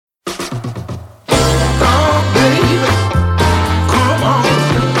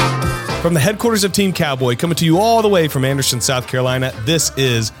From the headquarters of Team Cowboy, coming to you all the way from Anderson, South Carolina, this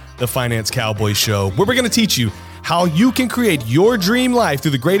is the Finance Cowboy Show, where we're going to teach you how you can create your dream life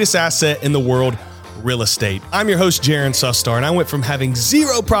through the greatest asset in the world, real estate. I'm your host, Jaren Sustar, and I went from having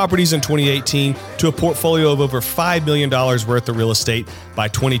 0 properties in 2018 to a portfolio of over $5 million worth of real estate by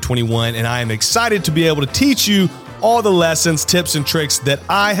 2021, and I am excited to be able to teach you all the lessons, tips, and tricks that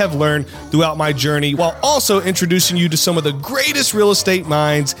I have learned throughout my journey, while also introducing you to some of the greatest real estate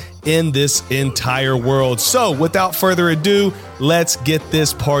minds in this entire world. So without further ado, let's get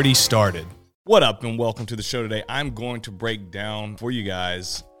this party started. What up, and welcome to the show today. I'm going to break down for you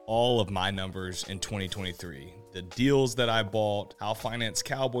guys all of my numbers in 2023. The deals that I bought, how Finance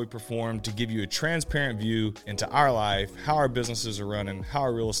Cowboy performed, to give you a transparent view into our life, how our businesses are running, how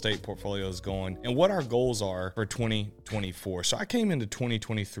our real estate portfolio is going, and what our goals are for 2024. So I came into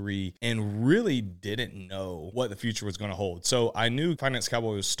 2023 and really didn't know what the future was going to hold. So I knew Finance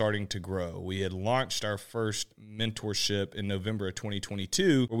Cowboy was starting to grow. We had launched our first mentorship in November of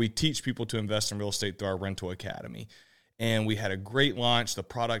 2022, where we teach people to invest in real estate through our rental academy. And we had a great launch. The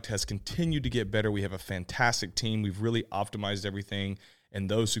product has continued to get better. We have a fantastic team. We've really optimized everything. And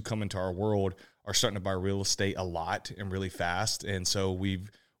those who come into our world are starting to buy real estate a lot and really fast. And so we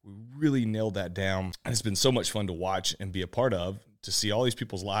really nailed that down. And it's been so much fun to watch and be a part of, to see all these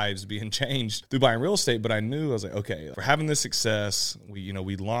people's lives being changed through buying real estate. But I knew, I was like, okay, for having this success, we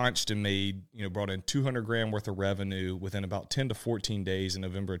launched and made, brought in $200,000 worth of revenue within about 10 to 14 days in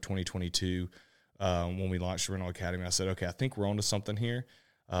November of 2022. When we launched Rental Academy, I said, okay, I think we're onto something here.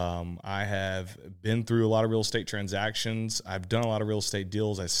 I have been through a lot of real estate transactions. I've done a lot of real estate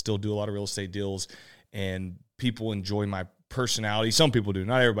deals. I still do a lot of real estate deals, and people enjoy my personality. Some people do,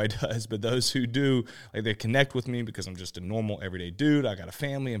 not everybody does, but those who do, like, they connect with me because I'm just a normal everyday dude. I got a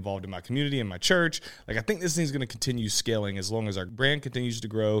family involved in my community and my church. Like, I think this thing's going to continue scaling as long as our brand continues to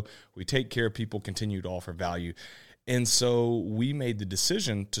grow. We take care of people, continue to offer value. And so we made the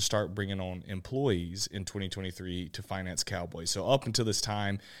decision to start bringing on employees in 2023 to Finance Cowboy. So up until this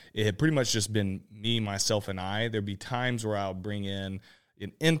time, it had pretty much just been me, myself, and I. There'd be times where I'll bring in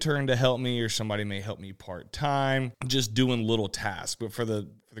an intern to help me, or somebody may help me part-time, just doing little tasks. But for the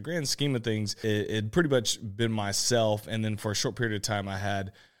grand scheme of things, it pretty much been myself. And then for a short period of time, I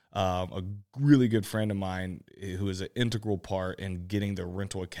had a really good friend of mine who is an integral part in getting the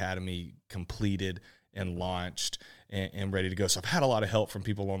Rental Academy completed and launched and ready to go. So I've had a lot of help from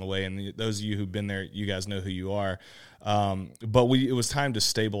people along the way, and those of you who've been there, you guys know who you are. But it was time to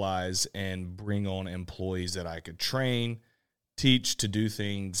stabilize and bring on employees that I could train, teach to do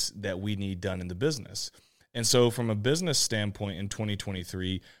things that we need done in the business. And so from a business standpoint in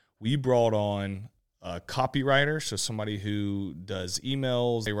 2023, we brought on a copywriter, so somebody who does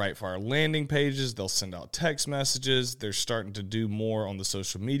emails. They write for our landing pages. They'll send out text messages. They're starting to do more on the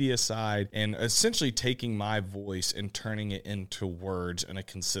social media side, and essentially taking my voice and turning it into words on a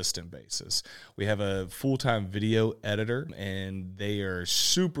consistent basis. We have a full-time video editor, and they are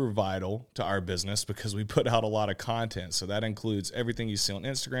super vital to our business because we put out a lot of content. So that includes everything you see on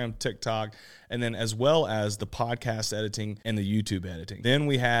Instagram, TikTok, and then as well as the podcast editing and the YouTube editing. Then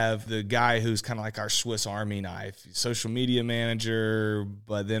we have the guy who's kind of like our Swiss Army knife, social media manager,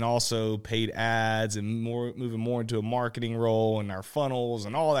 but then also paid ads and moving more into a marketing role and our funnels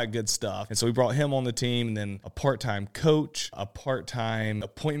and all that good stuff. And so we brought him on the team, and then a part-time coach, a part-time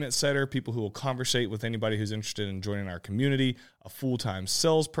appointment setter, people who will conversate with anybody who's interested in joining our community, a full-time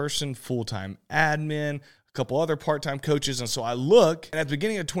salesperson, full-time admin, a couple other part-time coaches. And so I look, and at the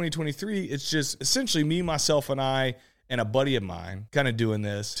beginning of 2023, it's just essentially me, myself, and I, and a buddy of mine kind of doing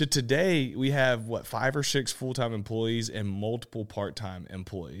this. To today, we have, 5 or 6 full-time employees and multiple part-time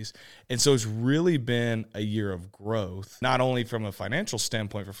employees. And so it's really been a year of growth, not only from a financial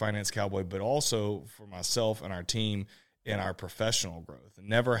standpoint for Finance Cowboy, but also for myself and our team in our professional growth.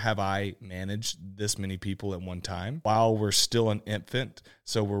 Never have I managed this many people at one time while we're still an infant.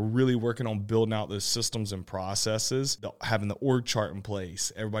 So we're really working on building out those systems and processes, having the org chart in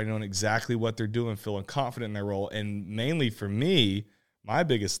place, everybody knowing exactly what they're doing, feeling confident in their role. And mainly for me, my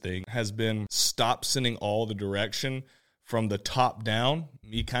biggest thing has been stop sending all the direction from the top down,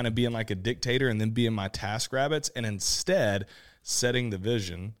 me kind of being like a dictator and then being my task rabbits, and instead setting the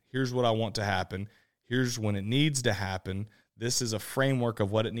vision. Here's what I want to happen. Here's when it needs to happen. This is a framework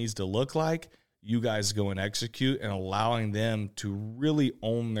of what it needs to look like. You guys go and execute, and allowing them to really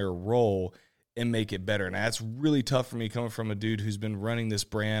own their role and make it better. And that's really tough for me coming from a dude who's been running this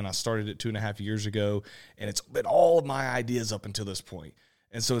brand. I started it 2.5 years ago, and it's been all of my ideas up until this point.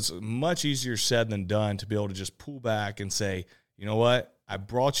 And so it's much easier said than done to be able to just pull back and say, you know what? I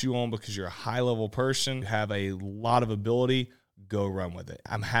brought you on because you're a high-level person, you have a lot of ability. go run with it.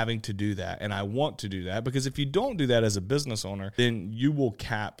 I'm having to do that, and I want to do that, because if you don't do that as a business owner, then you will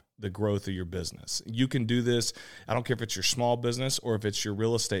cap the growth of your business. You can do this. I don't care if it's your small business or if it's your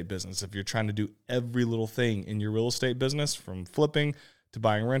real estate business. If you're trying to do every little thing in your real estate business, from flipping to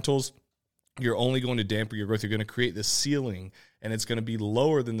buying rentals, you're only going to dampen your growth. You're going to create this ceiling, and it's going to be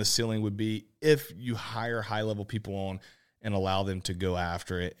lower than the ceiling would be if you hire high-level people on and allow them to go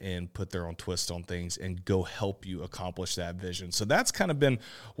after it and put their own twist on things and go help you accomplish that vision. So that's kind of been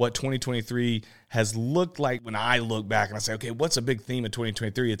what 2023 has looked like. When I look back and I say, okay, what's a big theme of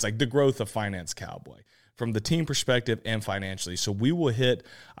 2023? It's like the growth of Finance Cowboy from the team perspective and financially. So we will hit,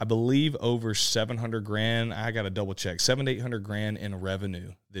 I believe, over 700 grand. I got to double check, 700 to 800 grand in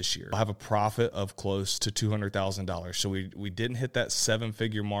revenue this year. We'll have a profit of close to $200,000. So we didn't hit that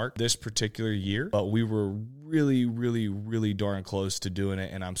 7-figure mark this particular year, but we were really, really, really darn close to doing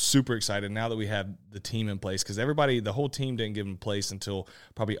it. And I'm super excited now that we have the team in place, because the whole team didn't get in place until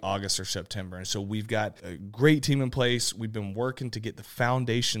probably August or September. And so we've got a great team in place. We've been working to get the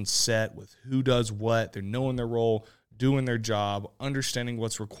foundation set with who does what. They're knowing their role, doing their job, understanding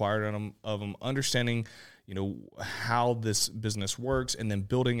what's required of them, understanding, how this business works, and then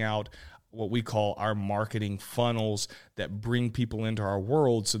building out what we call our marketing funnels that bring people into our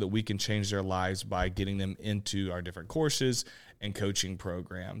world so that we can change their lives by getting them into our different courses and coaching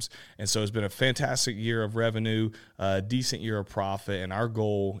programs. And so it's been a fantastic year of revenue, a decent year of profit, and our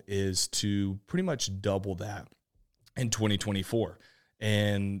goal is to pretty much double that in 2024.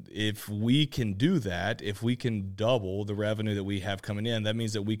 And if we can do that, if we can double the revenue that we have coming in, that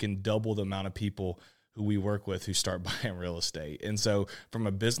means that we can double the amount of people who we work with who start buying real estate. And so from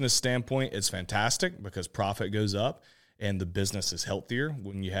a business standpoint, it's fantastic because profit goes up and the business is healthier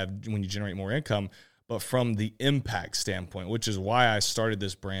when you generate more income. But from the impact standpoint, which is why I started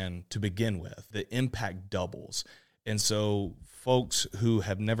this brand to begin with, the impact doubles. And so folks who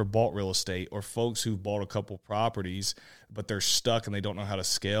have never bought real estate, or folks who've bought a couple properties, but they're stuck and they don't know how to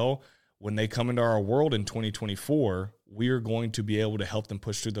scale, when they come into our world in 2024, we are going to be able to help them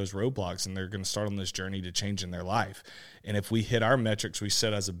push through those roadblocks, and they're going to start on this journey to changing their life. And if we hit our metrics we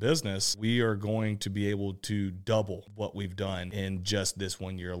set as a business, we are going to be able to double what we've done in just this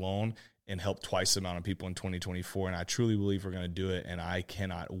 1 year alone and help twice the amount of people in 2024. And I truly believe we're going to do it, and I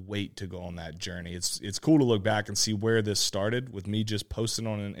cannot wait to go on that journey. It's cool to look back and see where this started with me just posting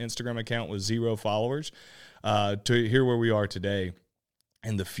on an Instagram account with 0 followers to hear where we are today.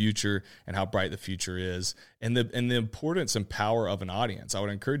 And the future, and how bright the future is, and the importance and power of an audience. I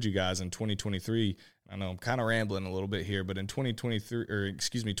would encourage you guys in 2023, I know I'm kind of rambling a little bit here, but in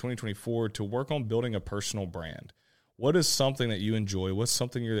 2024, to work on building a personal brand. What is something that you enjoy? What's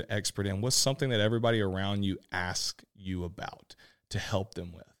something you're the expert in? What's something that everybody around you asks you about to help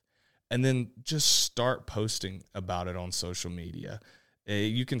them with? And then just start posting about it on social media.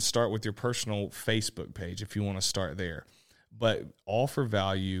 You can start with your personal Facebook page if you want to start there. But offer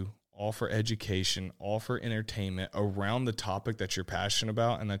value, offer education, offer entertainment around the topic that you're passionate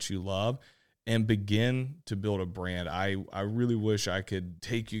about and that you love, and begin to build a brand. I really wish I could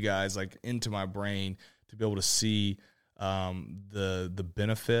take you guys into my brain to be able to see the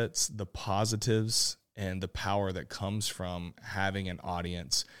benefits, the positives, and the power that comes from having an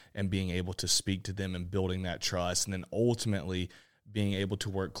audience and being able to speak to them and building that trust, and then ultimately being able to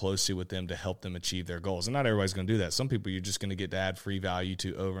work closely with them to help them achieve their goals. And not everybody's going to do that. Some people you're just going to get to add free value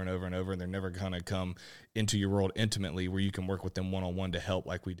to over and over and over, and they're never going to come into your world intimately where you can work with them one-on-one to help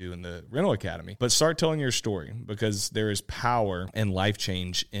like we do in the Rental Academy. But start telling your story, because there is power and life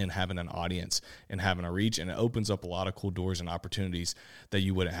change in having an audience and having a reach, and it opens up a lot of cool doors and opportunities that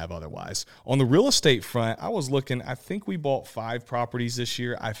you wouldn't have otherwise. On the real estate front, I was looking, I think we bought 5 properties this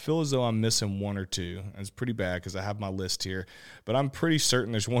year. I feel as though I'm missing 1 or 2. It's pretty bad because I have my list here, but I'm pretty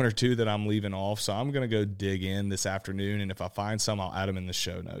certain there's 1 or 2 that I'm leaving off. So I'm going to go dig in this afternoon, and if I find some, I'll add them in the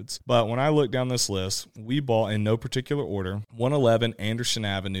show notes. But when I look down this list, we bought, in no particular order, 111 Anderson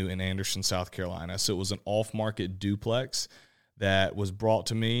Avenue in Anderson, South Carolina. So it was an off-market duplex that was brought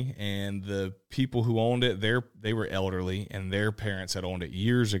to me, and the people who owned it, they were elderly, and their parents had owned it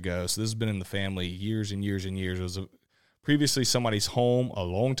years ago. So this has been in the family years and years and years. It was previously somebody's home a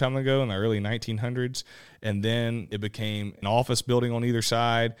long time ago in the early 1900s, and then it became an office building on either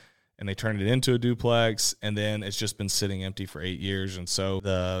side, and they turned it into a duplex, and then it's just been sitting empty for 8 years. And so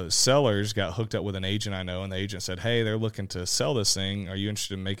the sellers got hooked up with an agent I know, and the agent said, hey, they're looking to sell this thing. Are you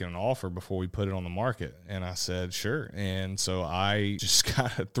interested in making an offer before we put it on the market? And I said, sure. And so I just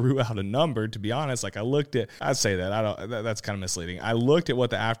kind of threw out a number, to be honest. I'd say that, that's kind of misleading. I looked at what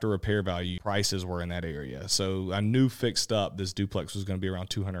the after repair value prices were in that area. So I knew fixed up this duplex was going to be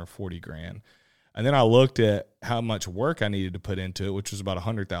around $240,000. And then I looked at how much work I needed to put into it, which was about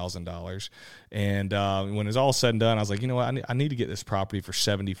 $100,000. And when it's all said and done, I was like, you know what? I need to get this property for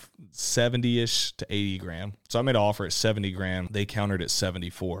 70-ish to 80 grand. So I made an offer at 70 grand. They countered at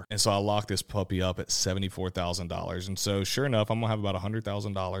 74. And so I locked this puppy up at $74,000. And so sure enough, I'm going to have about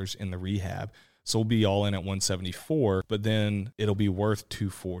 $100,000 in the rehab. So we'll be all in at 174, but then it'll be worth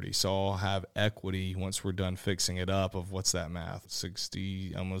 240. So I'll have equity once we're done fixing it up of what's that math?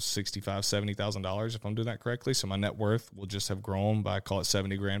 Almost $70,000 if I'm doing that correctly. So my net worth will just have grown by, call it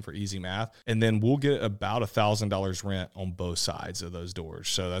 70 grand for easy math. And then we'll get about $1,000 rent on both sides of those doors.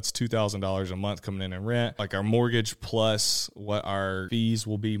 So that's $2,000 a month coming in rent, like our mortgage plus what our fees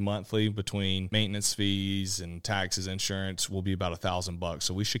will be monthly between maintenance fees and taxes, insurance will be about $1,000.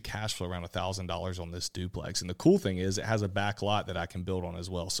 So we should cash flow around $1,000 on this duplex. And the cool thing is it has a back lot that I can build on as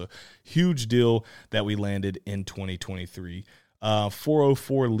well. So huge deal that we landed in 2023.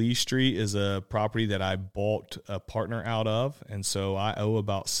 404 Lee Street is a property that I bought a partner out of. And so I owe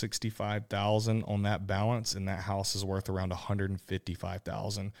about $65,000 on that balance. And that house is worth around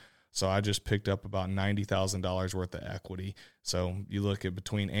 $155,000. So I just picked up about $90,000 worth of equity. So you look at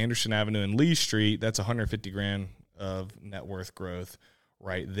between Anderson Avenue and Lee Street, that's 150 grand of net worth growth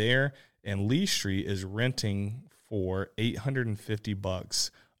right there. And Lee Street is renting for $850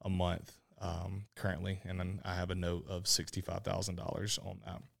 a month currently, and then I have a note of $65,000 on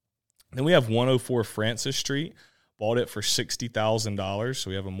that. Then we have 104 Francis Street, bought it for $60,000. So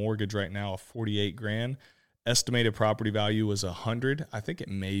we have a mortgage right now of 48 grand. Estimated property value was 100. I think it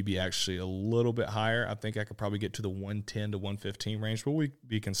may be actually a little bit higher. I think I could probably get to the 110 to 115 range, but we'll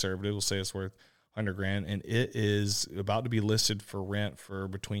be conservative. We'll say it's worth 100 grand, and it is about to be listed for rent for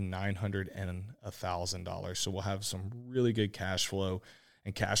between $900 and $1,000. So we'll have some really good cash flow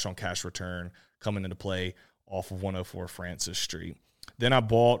and cash on cash return coming into play off of 104 Francis Street. Then I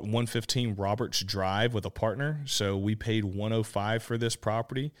bought 115 Roberts Drive with a partner. So we paid $105 for this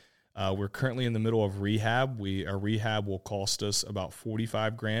property. We're currently in the middle of rehab. Our rehab will cost us about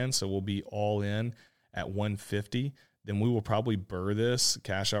 45 grand. So we'll be all in at 150. Then we will probably burr this,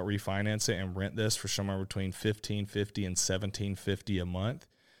 cash out, refinance it, and rent this for somewhere between $1,550 and $1,750 a month.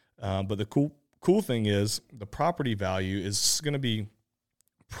 But the cool thing is the property value is going to be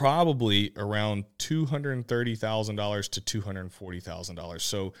probably around $230,000 to $240,000.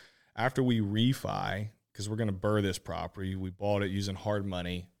 So after we refi, because we're going to burr this property, we bought it using hard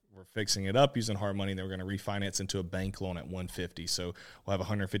money. We're fixing it up using hard money, and then we're going to refinance into a bank loan at $150. So we'll have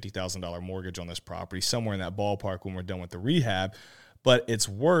a $150,000 mortgage on this property, somewhere in that ballpark when we're done with the rehab. But it's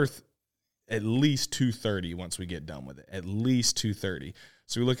worth at least $230 once we get done with it, at least $230.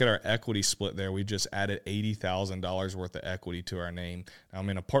 So we look at our equity split there. We just added $80,000 worth of equity to our name. Now, I'm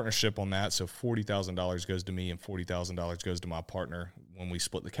in a partnership on that, so $40,000 goes to me and $40,000 goes to my partner when we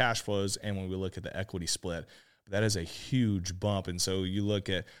split the cash flows and when we look at the equity split. That is a huge bump. And so you look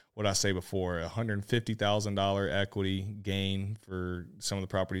at what I say before, $150,000 equity gain for some of the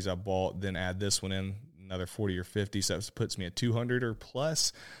properties I bought, then add this one in, another 40 or 50. So that puts me at 200 or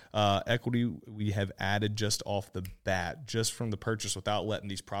plus equity we have added just off the bat, just from the purchase without letting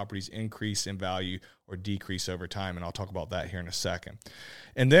these properties increase in value or decrease over time. And I'll talk about that here in a second.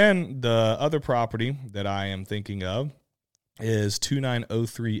 And then the other property that I am thinking of is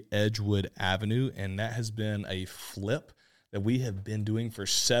 2903 Edgewood Avenue, and that has been a flip that we have been doing for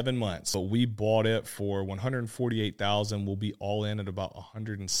 7 months. So we bought it for $148,000. We'll be all in at about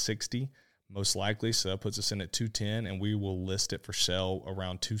 $160, most likely. So that puts us in at $210, and we will list it for sale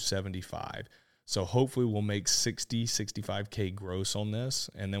around $275. So hopefully we'll make $65K gross on this,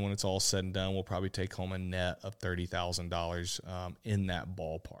 and then when it's all said and done, we'll probably take home a net of $30,000 in that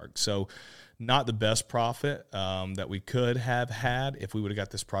ballpark. So not the best profit that we could have had if we would have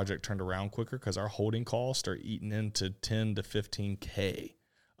got this project turned around quicker, because our holding costs are eating into $10 to $15K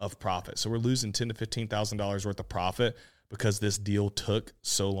of profit. So we're losing $10 to $15,000 worth of profit because this deal took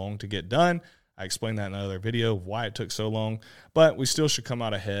so long to get done. I explained that in another video, why it took so long, but we still should come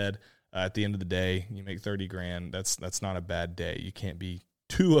out ahead. At the end of the day, you make 30 grand. That's not a bad day. You can't be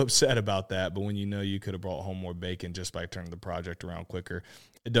too upset about that. But when you know you could have brought home more bacon just by turning the project around quicker,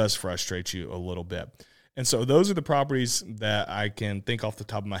 it does frustrate you a little bit. And so those are the properties that I can think off the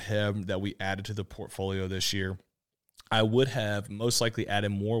top of my head that we added to the portfolio this year. I would have most likely added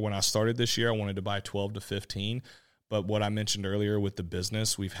more when I started this year. I wanted to buy 12 to 15. But what I mentioned earlier with the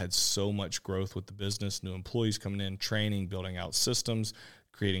business, we've had so much growth with the business, new employees coming in, training, building out systems,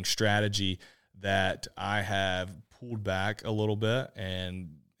 creating strategy, that I have pulled back a little bit,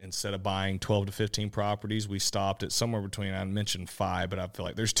 and instead of buying 12 to 15 properties, we stopped at somewhere between, I mentioned 5, but I feel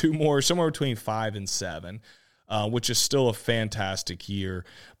like there's 2 more, somewhere between 5 and 7. which is still a fantastic year.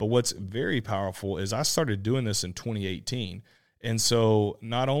 But what's very powerful is I started doing this in 2018. And so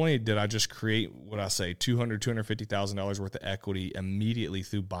not only did I just create what I say, $250,000 worth of equity immediately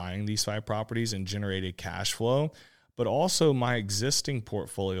through buying these 5 properties and generated cash flow, but also my existing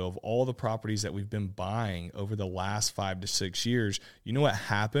portfolio of all the properties that we've been buying over the last 5 to 6 years. You know what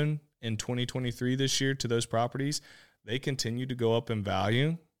happened in 2023 this year to those properties? They continued to go up in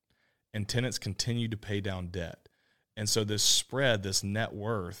value and tenants continued to pay down debt. And so this spread, this net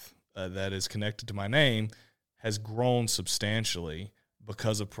worth that is connected to my name has grown substantially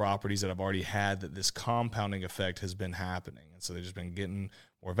because of properties that I've already had, that this compounding effect has been happening. And so they've just been getting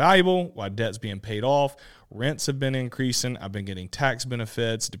more valuable while debt's being paid off. Rents have been increasing. I've been getting tax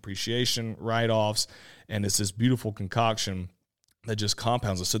benefits, depreciation, write-offs, and it's this beautiful concoction that just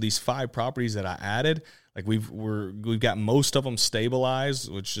compounds us. So these 5 properties that I added, like we've got most of them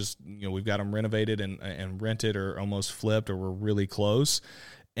stabilized, which just, we've got them renovated and rented or almost flipped, or we're really close.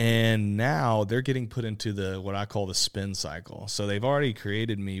 And now they're getting put into what I call the spin cycle. So they've already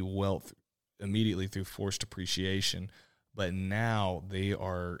created me wealth immediately through forced appreciation, but now they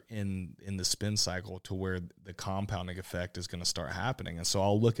are in the spin cycle to where the compounding effect is going to start happening. And so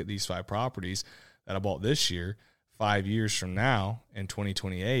I'll look at these 5 properties that I bought this year, 5 years from now in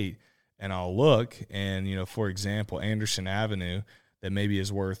 2028, and I'll look and, for example, Anderson Avenue, that maybe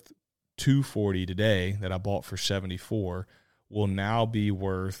is worth $240 today, that I bought for $74, will now be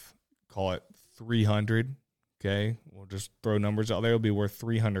worth, call it $300. Okay. We'll just throw numbers out there. It'll be worth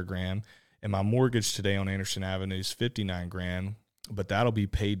 $300,000. And my mortgage today on Anderson Avenue is $59,000, but that'll be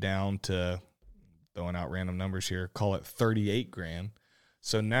paid down to, throwing out random numbers here, call it $38,000.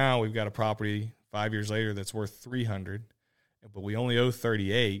 So now we've got a property 5 years later that's worth $300,000, but we only owe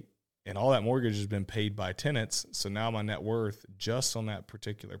 $38,000, and all that mortgage has been paid by tenants. So now my net worth just on that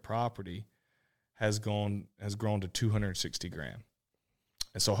particular property has grown to $260,000.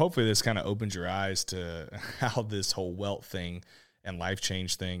 And so hopefully this kind of opens your eyes to how this whole wealth thing and life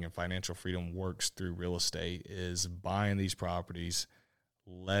change thing and financial freedom works through real estate, is buying these properties,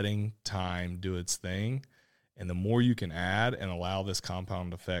 letting time do its thing. And the more you can add and allow this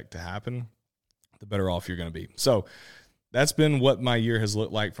compound effect to happen, the better off you're going to be. So that's been what my year has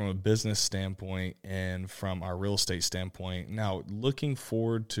looked like from a business standpoint and from our real estate standpoint. Now, looking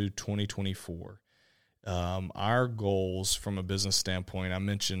forward to 2024, our goals from a business standpoint, I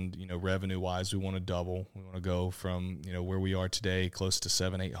mentioned, revenue wise, we want to double. We want to go from, where we are today, close to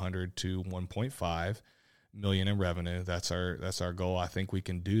 700-800 to 1.5 million in revenue. That's our goal. I think we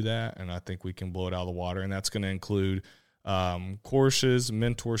can do that, and I think we can blow it out of the water. And that's going to include courses,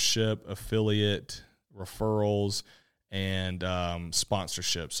 mentorship, affiliate, referrals, and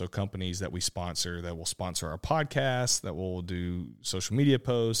sponsorship. So companies that we sponsor, that will sponsor our podcast, that will do social media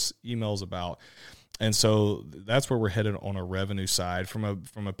posts, emails about. And so that's where we're headed on a revenue side. From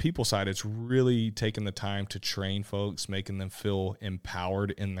a people side, it's really taking the time to train folks, making them feel empowered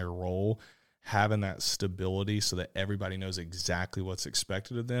in their role, having that stability so that everybody knows exactly what's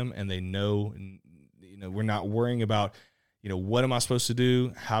expected of them, and they know, we're not worrying about, what am I supposed to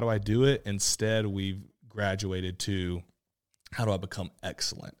do? How do I do it? Instead, we've graduated to how do I become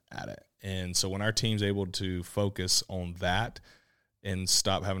excellent at it? And so when our team's able to focus on that and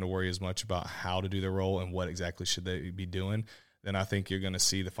stop having to worry as much about how to do their role and what exactly should they be doing, then I think you're going to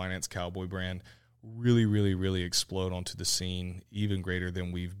see the Finance Cowboy brand really, really, really explode onto the scene, even greater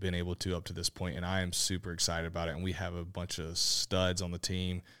than we've been able to up to this point. And I am super excited about it. And we have a bunch of studs on the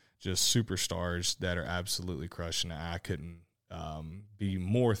team, just superstars that are absolutely crushing it. I couldn't be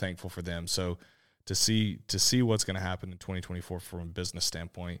more thankful for them. So to see what's going to happen in 2024 from a business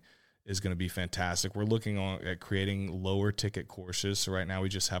standpoint is going to be fantastic. We're looking at creating lower ticket courses. So right now we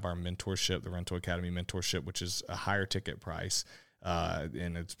just have our mentorship, the Rental Academy mentorship, which is a higher ticket price,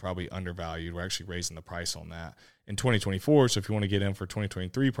 and it's probably undervalued. We're actually raising the price on that in 2024. So if you want to get in for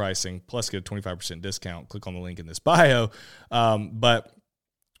 2023 pricing, plus get a 25% discount, click on the link in this bio. But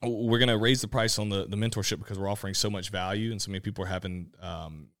we're going to raise the price on the mentorship because we're offering so much value and so many people are having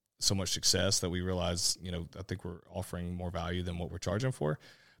so much success that we realize, I think we're offering more value than what we're charging for.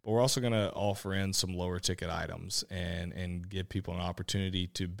 But we're also going to offer in some lower ticket items and give people an opportunity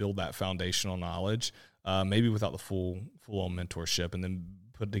to build that foundational knowledge, maybe without the full-on mentorship, and then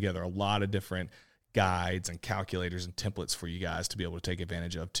put together a lot of different guides and calculators and templates for you guys to be able to take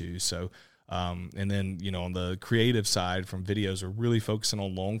advantage of too. So, and then, on the creative side from videos, we're really focusing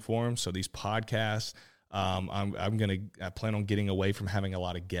on long form. So these podcasts, I plan on getting away from having a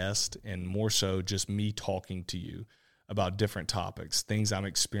lot of guests and more so just me talking to you about different topics, things I'm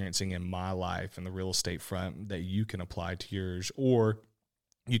experiencing in my life in the real estate front that you can apply to yours, or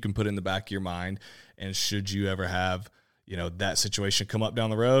you can put in the back of your mind. And should you ever have, that situation come up down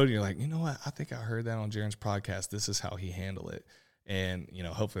the road, you're like, you know what, I think I heard that on Jaren's podcast. This is how he handled it. And,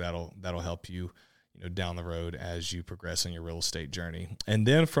 hopefully that'll help you, down the road as you progress in your real estate journey. And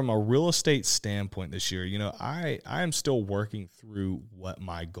then from a real estate standpoint this year, I am still working through what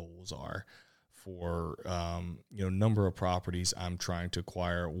my goals are for, number of properties I'm trying to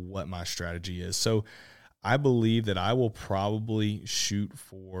acquire, what my strategy is. So I believe that I will probably shoot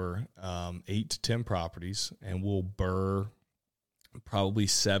for 8 to 10 properties, and we'll burr probably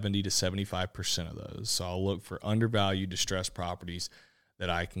 70 to 75% of those. So I'll look for undervalued, distressed properties that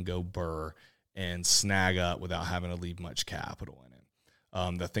I can go burr and snag up without having to leave much capital in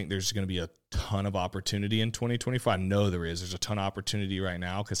it. I think there's going to be a ton of opportunity in 2025. I know there is. There's a ton of opportunity right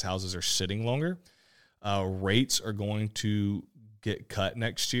now because houses are sitting longer. Rates are going to get cut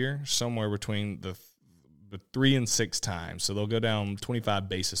next year, somewhere between the 3 and 6 times. So they'll go down 25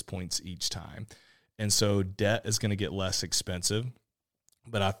 basis points each time. And so debt is going to get less expensive.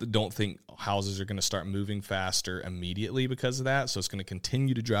 But I don't think houses are going to start moving faster immediately because of that. So it's going to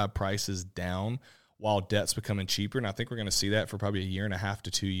continue to drive prices down while debt's becoming cheaper. And I think we're going to see that for probably 1.5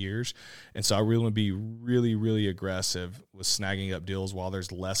 to 2 years. And so I really want to be really, really aggressive with snagging up deals while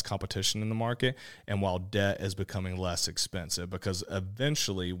there's less competition in the market and while debt is becoming less expensive. Because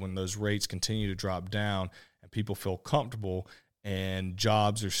eventually when those rates continue to drop down and people feel comfortable and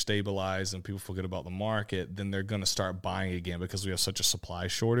jobs are stabilized and people feel good about the market, then they're going to start buying again because we have such a supply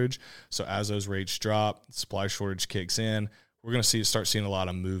shortage. So as those rates drop, supply shortage kicks in, we're going to start seeing a lot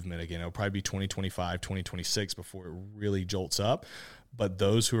of movement again. It'll probably be 2025, 2026 before it really jolts up. But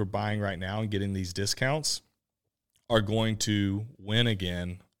those who are buying right now and getting these discounts are going to win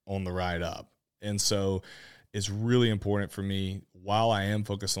again on the ride up. And so it's really important for me, while I am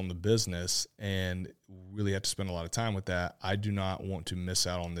focused on the business and really have to spend a lot of time with that, I do not want to miss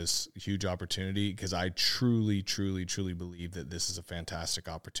out on this huge opportunity because I truly, truly, truly believe that this is a fantastic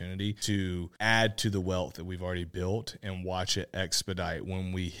opportunity to add to the wealth that we've already built and watch it expedite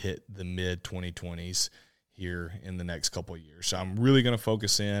when we hit the mid-2020s here in the next couple of years. So I'm really going to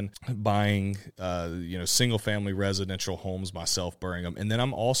focus in buying, single family residential homes myself, burring them. And then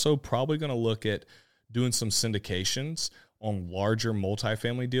I'm also probably going to look at doing some syndications on larger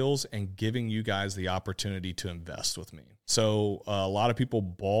multifamily deals and giving you guys the opportunity to invest with me. So a lot of people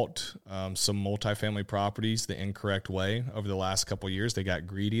bought some multifamily properties the incorrect way over the last couple of years. They got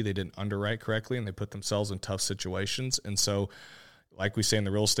greedy, they didn't underwrite correctly, and they put themselves in tough situations. And so, like we say in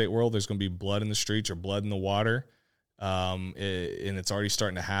the real estate world, there's going to be blood in the streets or blood in the water. And it's already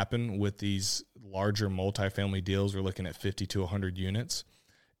starting to happen with these larger multifamily deals. We're looking at 50 to 100 units.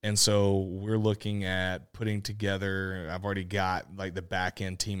 And so we're looking at putting together, I've already got like the back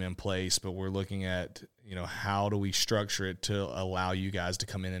end team in place, but we're looking at, how do we structure it to allow you guys to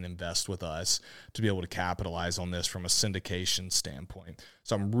come in and invest with us to be able to capitalize on this from a syndication standpoint.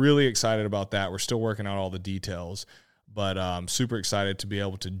 So I'm really excited about that. We're still working out all the details, but I'm super excited to be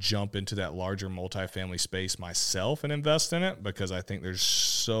able to jump into that larger multifamily space myself and invest in it because I think there's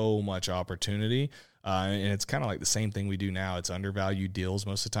so much opportunity. And it's kind of like the same thing we do now. It's undervalued deals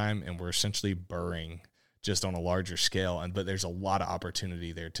most of the time, and we're essentially burring just on a larger scale. But there's a lot of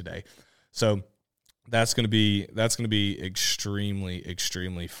opportunity there today. So that's going to be extremely,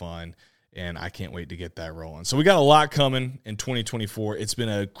 extremely fun. And I can't wait to get that rolling. So we got a lot coming in 2024. It's been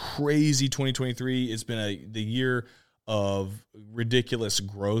a crazy 2023. It's been the year of ridiculous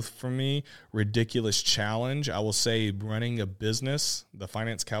growth for me, ridiculous challenge. I will say running a business, the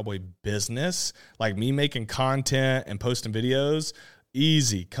Finance Cowboy business, like me making content and posting videos,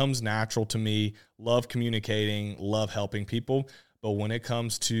 easy, comes natural to me. Love communicating, love helping people. But when it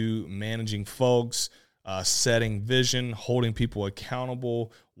comes to managing folks, setting vision, holding people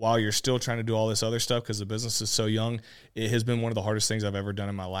accountable while you're still trying to do all this other stuff because the business is so young, it has been one of the hardest things I've ever done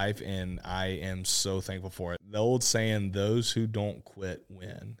in my life, and I am so thankful for it. The old saying, those who don't quit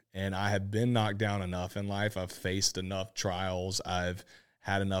win. And I have been knocked down enough in life. I've faced enough trials. I've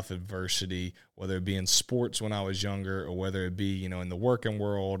had enough adversity, whether it be in sports when I was younger or whether it be, in the working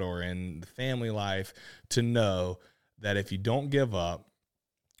world or in the family life, to know that if you don't give up,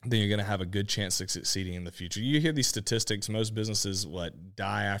 then you're going to have a good chance of succeeding in the future. You hear these statistics, most businesses,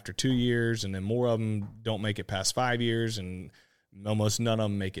 die after 2 years, and then more of them don't make it past 5 years, and almost none of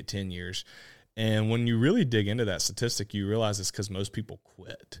them make it 10 years. And when you really dig into that statistic, you realize it's because most people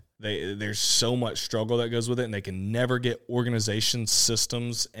quit. There's so much struggle that goes with it, and they can never get organization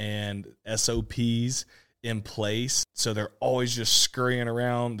systems and SOPs in place. So they're always just scurrying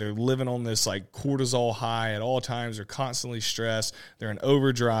around. They're living on this cortisol high at all times. They're constantly stressed. They're in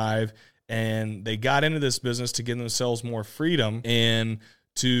overdrive. And they got into this business to give themselves more freedom and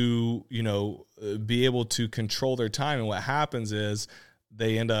to, be able to control their time. And what happens is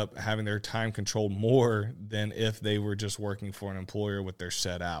they end up having their time controlled more than if they were just working for an employer with their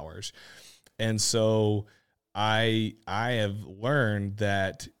set hours. And so I have learned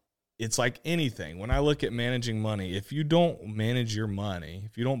that it's like anything. When I look at managing money, if you don't manage your money,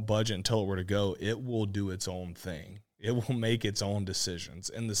 if you don't budget and tell it where to go, it will do its own thing. It will make its own decisions.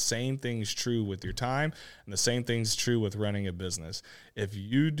 And the same thing is true with your time, and the same thing is true with running a business. If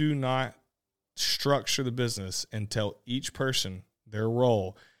you do not structure the business and tell each person their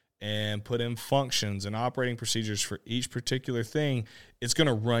role and put in functions and operating procedures for each particular thing, it's going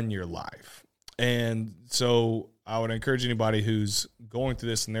to run your life. And so I would encourage anybody who's going through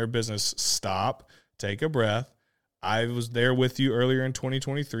this in their business, stop, take a breath. I was there with you earlier in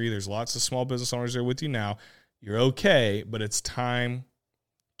 2023. There's lots of small business owners there with you now. You're okay, but it's time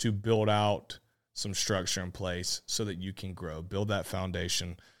to build out some structure in place so that you can grow. Build that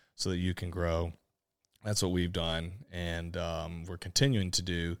foundation so that you can grow. That's what we've done, and we're continuing to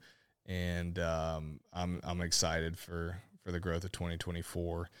do. And I'm excited for the growth of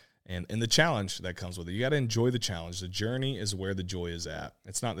 2024 and the challenge that comes with it. You got to enjoy the challenge. The journey is where the joy is at.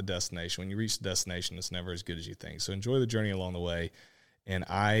 It's not the destination. When you reach the destination, it's never as good as you think. So enjoy the journey along the way. And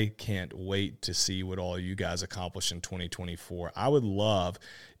I can't wait to see what all you guys accomplish in 2024. I would love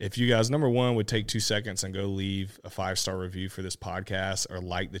if you guys, number one, would take 2 seconds and go leave a 5-star review for this podcast, or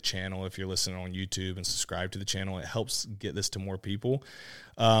like the channel if you're listening on YouTube, and subscribe to the channel. It helps get this to more people.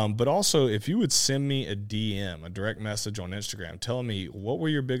 But also, if you would send me a DM, a direct message on Instagram, telling me what were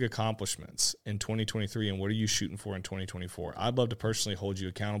your big accomplishments in 2023 and what are you shooting for in 2024. I'd love to personally hold you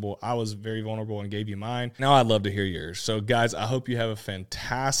accountable. I was very vulnerable and gave you mine. Now I'd love to hear yours. So guys, I hope you have a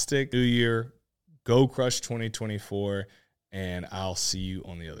fantastic new year. Go crush 2024, and I'll see you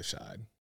on the other side.